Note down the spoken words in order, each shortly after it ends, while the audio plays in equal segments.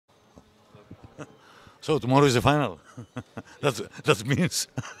So tomorrow is the final. That means.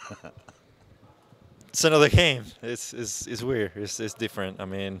 It's another game. It's weird. It's different. I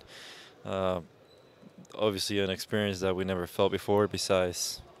mean, uh, obviously an experience that we never felt before.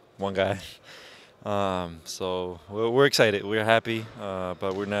 Besides one guy. So we're excited. We're happy,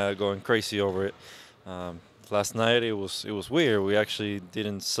 but we're not going crazy over it. Last night it was weird. We actually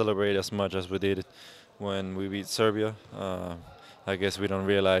didn't celebrate as much as we did when we beat Serbia. I guess we don't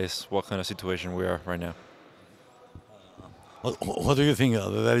realize what kind of situation we are right now. What do you think?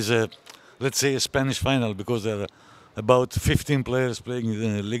 There is a, let's say, a Spanish final because there are about 15 players playing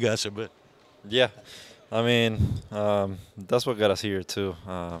in the Liga ACB. Yeah, I mean that's what got us here too.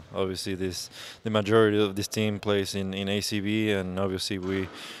 Obviously, the majority of this team plays in ACB, and obviously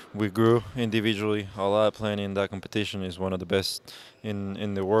we grew individually a lot. Playing in that competition is one of the best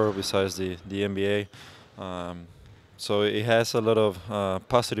in the world, besides the NBA. Um, so it has a lot of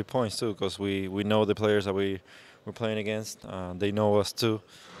positive points too, because we know the players that we're playing against. They know us too.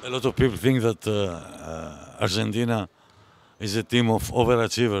 A lot of people think that Argentina is a team of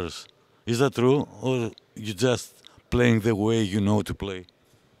overachievers. Is that true, or you just playing the way you know to play?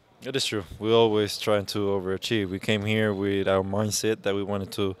 It is true. We always try to overachieve. We came here with our mindset that we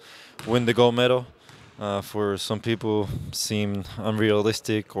wanted to win the gold medal. For some people, seemed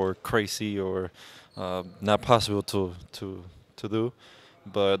unrealistic or crazy or not possible to do.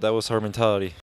 But that was our mentality.